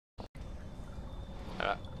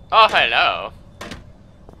Oh, hello.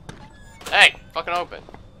 Hey, fucking open.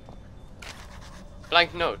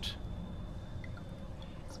 Blank note.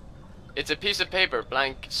 It's a piece of paper,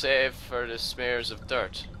 blank, save for the smears of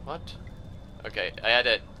dirt. What? Okay, I had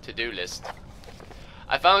a to-do list.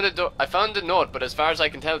 I found the note, but as far as I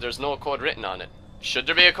can tell, there's no code written on it. Should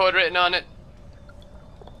there be a code written on it?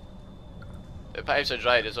 The pipes are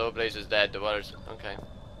dry, this whole place is dead, the water's... okay.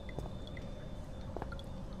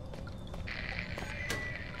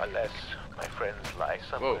 Unless my friends lie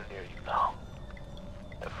somewhere near you now.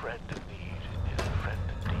 A friend in need is a friend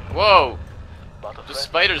indeed. Whoa! But The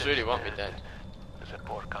spiders really want me dead. Is a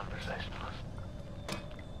poor conversationalist.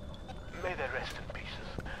 May they rest in pieces,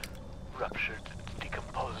 ruptured,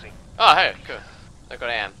 decomposing. Oh, hey, cool. Look what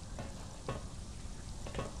I am.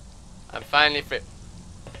 I'm finally free.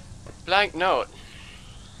 Blank note.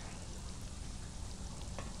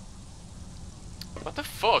 What the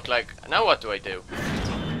fuck? Like, now what do I do?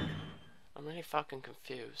 I'm really fucking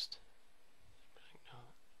confused. Blank note.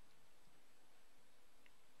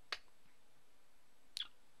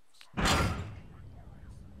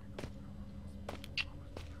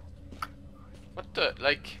 What the,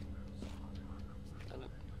 like...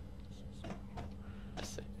 Let's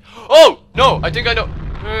see. Oh! No! I think I know!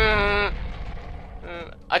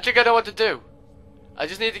 I think I know what to do. I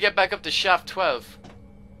just need to get back up to shaft 12.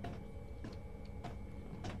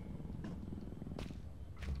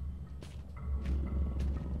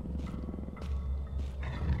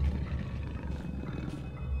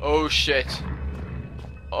 Oh shit.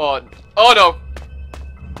 Oh, oh no!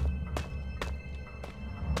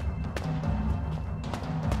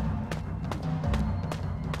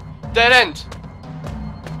 Dead end!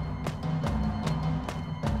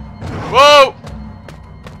 Whoa!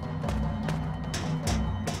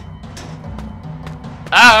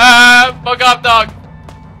 Ah! Fuck off, dog!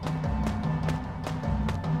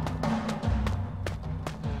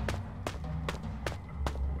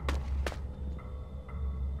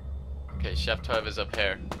 Okay, shaft 12 is up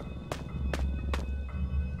here.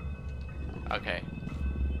 Okay.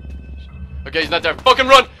 Okay, he's not there. Fucking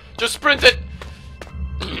run! Just sprint it!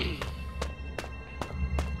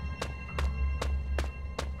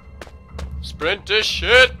 Sprint this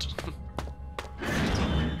shit!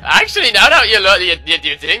 Actually, now that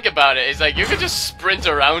you think about it, it's like you could just sprint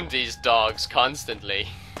around these dogs constantly.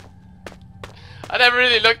 I never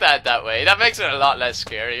really looked at it that way. That makes it a lot less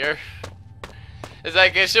scarier. It's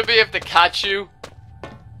like, it should be if they catch you,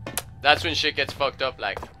 that's when shit gets fucked up,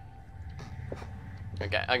 like.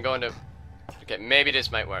 Okay, I'm going to... Okay, maybe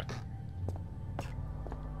this might work.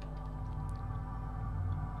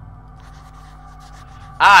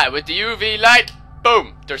 Ah, with the UV light,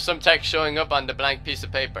 boom! There's some text showing up on the blank piece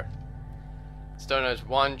of paper. It's done as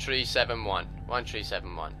 1371.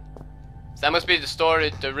 1371. So that must be the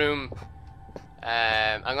storage, the room.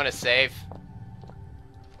 I'm gonna save.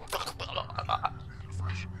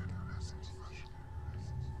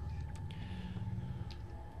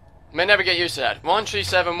 May never get used to that.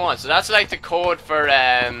 1371. So that's like the code for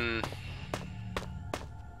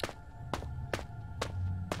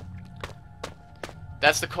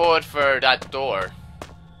that's the code for that door.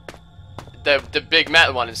 The big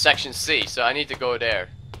metal one in section C. So I need to go there.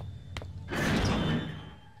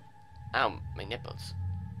 Ow, my nipples.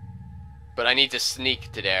 But I need to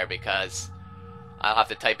sneak to there because I'll have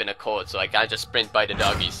to type in a code, so I can't just sprint by the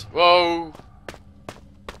doggies. Whoa!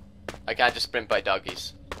 I can't just sprint by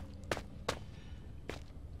doggies.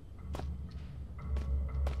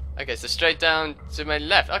 Okay, so straight down to my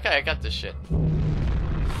left. Okay, I got this shit.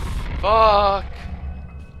 Fuck!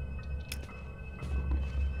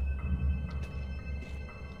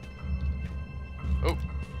 Oh.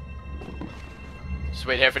 Just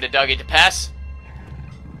wait here for the doggy to pass.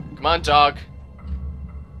 Come on, dog.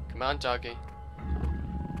 Come on, doggy.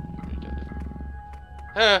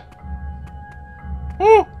 Huh.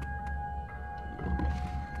 Woo!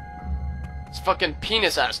 It's fucking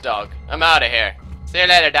penis ass dog. I'm out of here. See you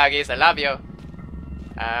later, doggies. I love you.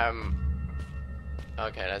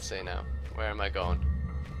 Okay, let's see now. Where am I going?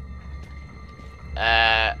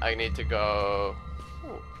 I need to go...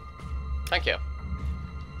 Ooh. Thank you.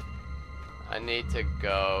 I need to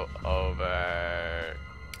go over...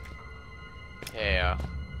 here.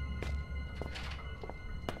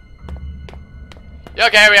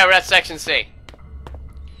 Okay, we are at section C.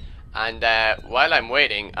 And while I'm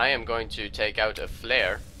waiting, I am going to take out a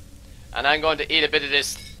flare. And I'm going to eat a bit of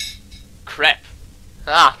this crepe.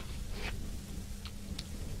 Ah!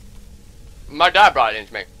 My dad brought it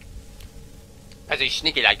into me. Because he's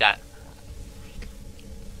sneaky like that.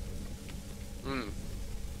 Mmm.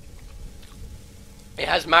 It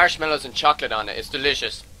has marshmallows and chocolate on it. It's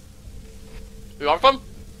delicious. You want some?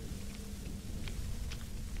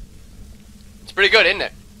 It's pretty good, isn't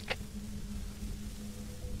it?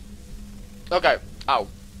 Okay. Ow.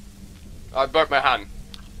 I burnt my hand.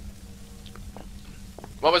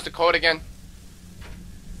 What was the code again?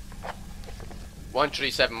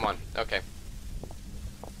 1371. Okay.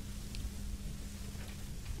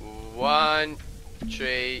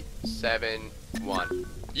 1371.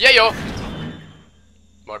 Yeah, yo.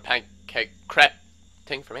 More pancake crepe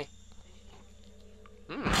thing for me.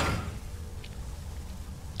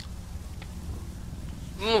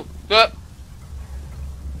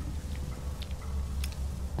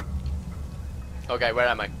 Okay, where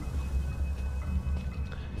am I?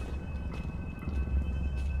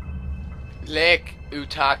 Lake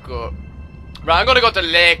Utako. Right, I'm gonna go to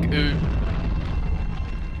Lake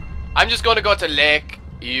I'm just gonna go to Lake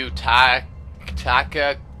Utaka.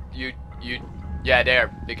 Yeah,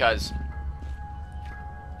 there, because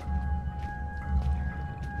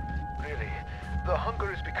Really, the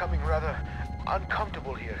hunger is becoming rather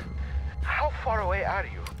uncomfortable here. How far away are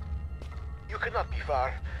you? You cannot be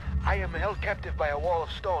far. I am held captive by a wall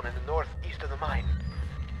of stone in the northeast of the mine.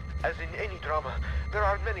 As in any drama, there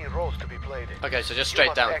are many roles to be played. okay, so just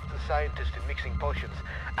straight down. You must act the scientist in mixing potions,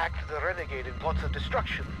 act the renegade in plots of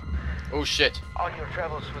destruction. Oh shit. On your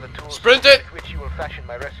travels with the tools Sprint it! with which you will fashion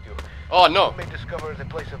my rescue, Oh no. you may discover the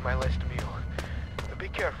place of my last meal. Be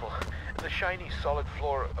careful. The shiny, solid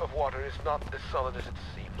floor of water is not as solid as it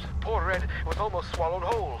seems. Poor Red was almost swallowed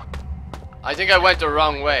whole. I think I went the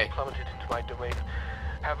wrong way. Plummeted into my domain.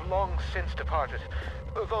 Have long since departed,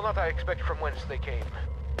 though not I expect from whence they came.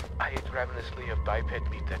 I ate ravenously of biped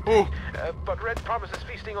meat that day, but Red promises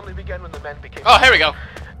feasting only began when the man became... Oh, here we go.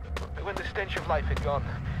 When the stench of life had gone,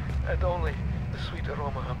 and only the sweet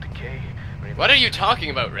aroma of decay remained. What are you talking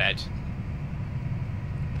about, Red?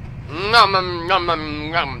 Nom nom nom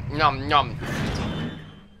nom nom nom nom.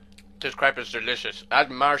 This crepe is delicious.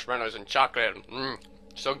 Add marshmallows and chocolate.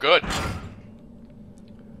 So good.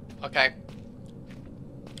 Okay.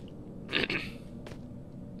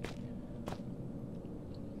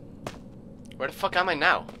 Where the fuck am I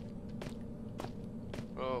now?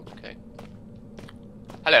 Okay.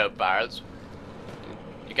 Hello, Barrels.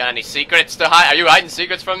 You got any secrets to hide? Are you hiding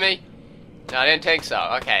secrets from me? No, I didn't think so.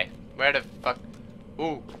 Okay. Where the fuck?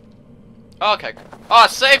 Ooh. Okay. Oh,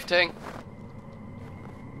 safe thing.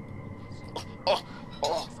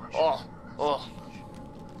 Oh.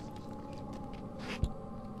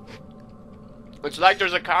 It's like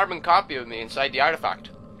there's a carbon copy of me inside the artifact.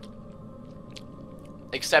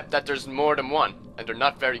 Except that there's more than one, and they're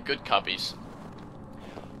not very good copies.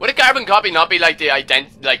 Would a carbon copy not be like the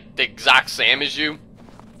exact same as you?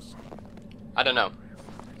 I don't know.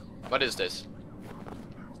 What is this?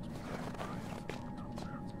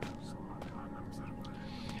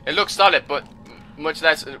 It looks solid, but much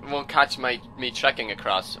less it won't catch me trekking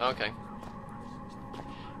across. Okay.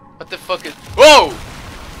 What the fuck is... Whoa!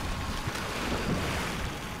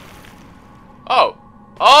 Oh!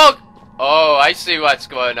 Oh, I see what's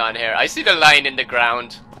going on here. I see the line in the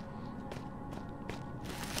ground.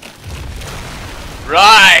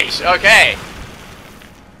 Right, okay.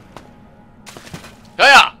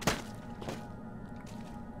 Hiya!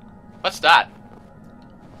 What's that?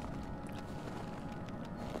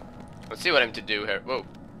 Let's see what I'm to do here. Whoa.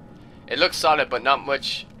 It looks solid, but not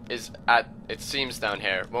much is at it seems down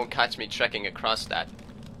here. Won't catch me trekking across that.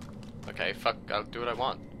 Okay, fuck, I'll do what I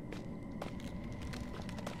want.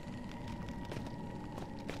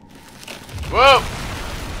 Whoa!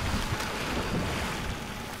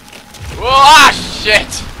 Whoa! Ah,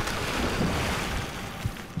 shit!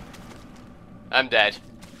 I'm dead.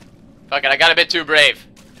 Fuck it, I got a bit too brave.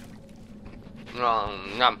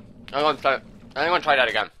 I'm gonna try that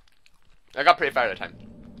again. I got pretty far that time.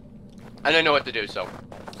 And I know what to do, so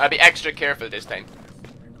I'll be extra careful this time.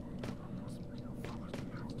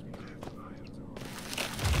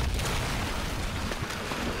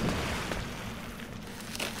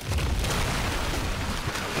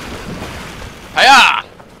 Hiya!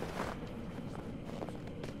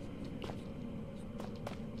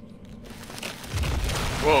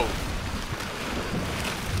 Whoa.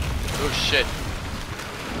 Oh shit.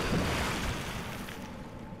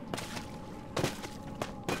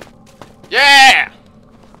 Yeah!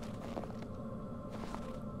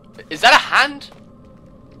 Is that a hand?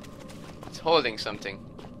 It's holding something.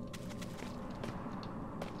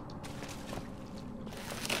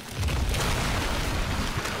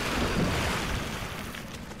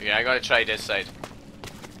 Yeah, I gotta try this side.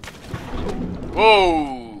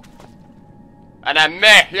 Whoa! And I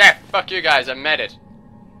met. Yeah, fuck you guys, I met it.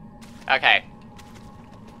 Okay.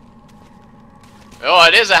 Oh,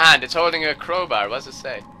 it is a hand. It's holding a crowbar. What does it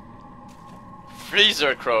say?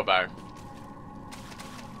 Freezer crowbar.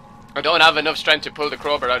 I don't have enough strength to pull the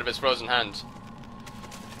crowbar out of his frozen hand.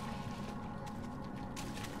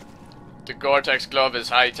 The Gore-Tex glove is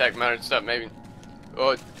high-tech modern stuff. Maybe.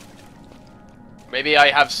 Oh. Maybe I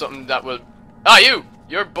have something that will. Ah, you!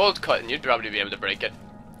 You're bolt cutting. You'd probably be able to break it.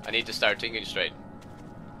 I need to start thinking straight.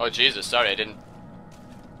 Oh Jesus! Sorry, I didn't.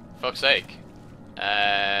 Fuck's sake.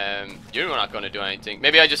 You're not going to do anything.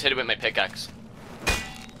 Maybe I just hit it with my pickaxe.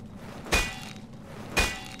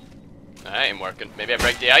 That ain't working. Maybe I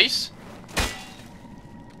break the ice?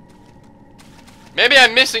 Maybe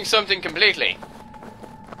I'm missing something completely.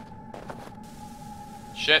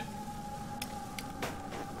 Shit.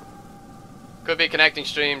 Could be connecting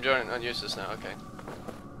stream during useless now, okay.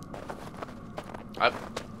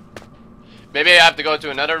 Maybe I have to go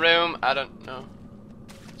to another room, I don't know.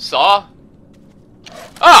 Saw?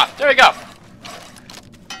 Ah! There we go!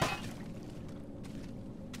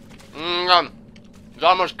 It's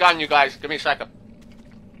almost gone, you guys. Give me a second.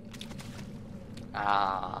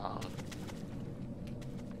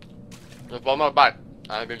 Just one more bite.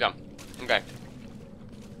 I'll be done. Okay.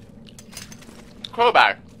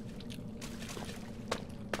 Crowbar.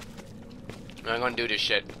 I'm gonna do this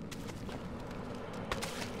shit.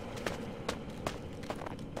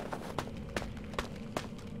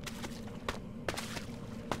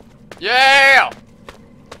 Yeah!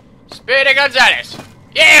 Speedy Gonzalez!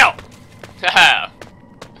 Yeah! Haha!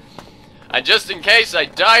 And just in case I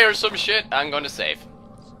die or some shit, I'm gonna save.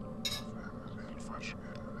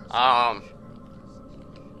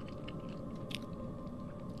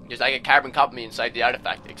 There's like a carbon copy inside the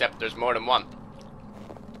artifact, except there's more than one.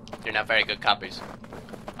 They're not very good copies.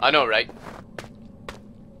 I know, right?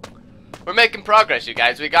 We're making progress, you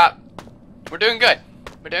guys. We're doing good.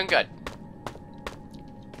 We're doing good.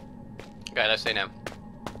 Okay, let's say now.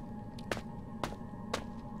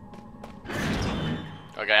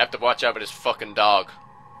 Okay, I have to watch out for this fucking dog.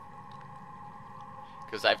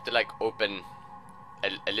 Because I have to, like, open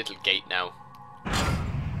a little gate now.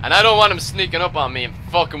 And I don't want him sneaking up on me and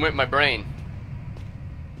fucking with my brain.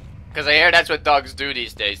 Because I hear that's what dogs do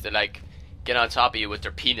these days. They, like, get on top of you with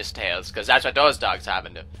their penis tails. Because that's what those dogs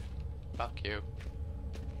happen to. Fuck you.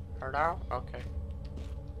 Hello? Okay.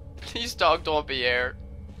 Please, dog, don't be here.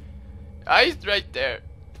 Ah, he's right there.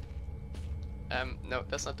 No,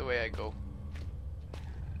 that's not the way I go.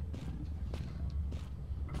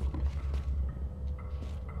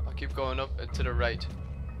 I'll keep going up and to the right.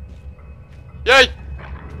 Yay!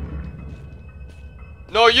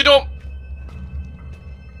 No, you don't.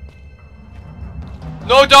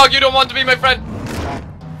 No, dog, you don't want to be my friend.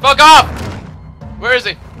 Fuck off! Where is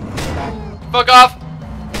he? Fuck off!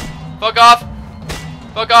 Fuck off!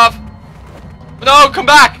 Fuck off! No, come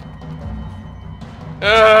back!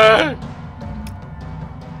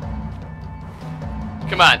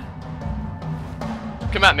 Come on.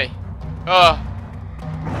 Come at me.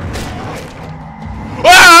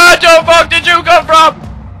 Where the fuck did you come from?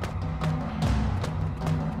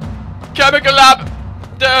 Chemical lab.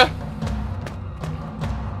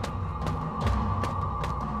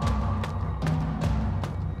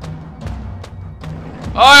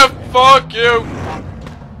 Oh, fuck you.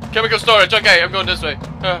 Chemical storage. Okay, I'm going this way.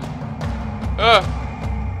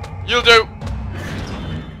 You'll do.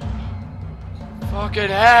 Fucking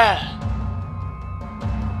hell.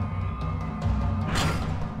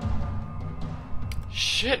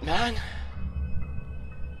 Shit, man.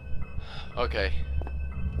 Okay.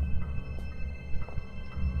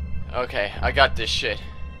 Okay, I got this shit.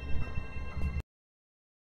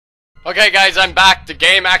 Okay, guys, I'm back. The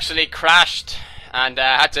game actually crashed, and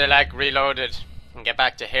I had to, like, reload it and get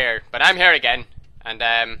back to here. But I'm here again, and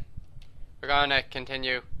we're gonna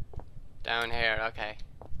continue down here. Okay.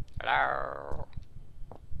 Hello.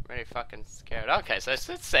 Really fucking scared. Okay, so it's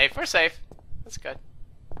safe. We're safe. That's good.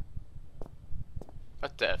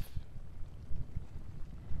 What the?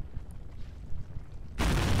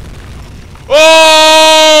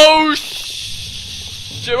 Oh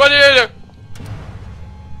shit! What do you do?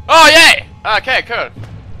 Oh yay! Okay, cool.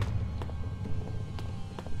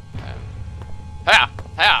 Hiya!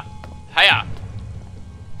 Hiya! Hiya!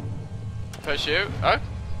 Push you. Oh.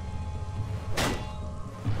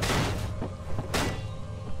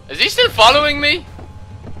 Is he still following me?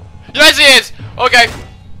 Yes, he is! Okay.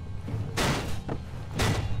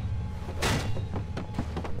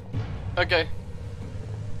 Okay.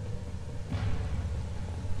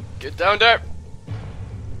 Get down there.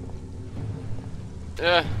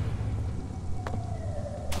 Ah!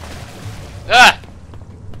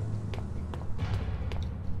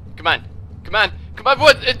 Come on. Come on. Come on,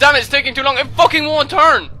 what? Damn it, it's taking too long. It fucking won't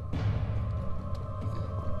turn.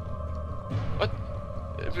 What?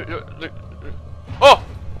 Oh!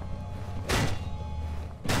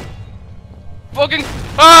 Fucking...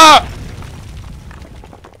 Ah!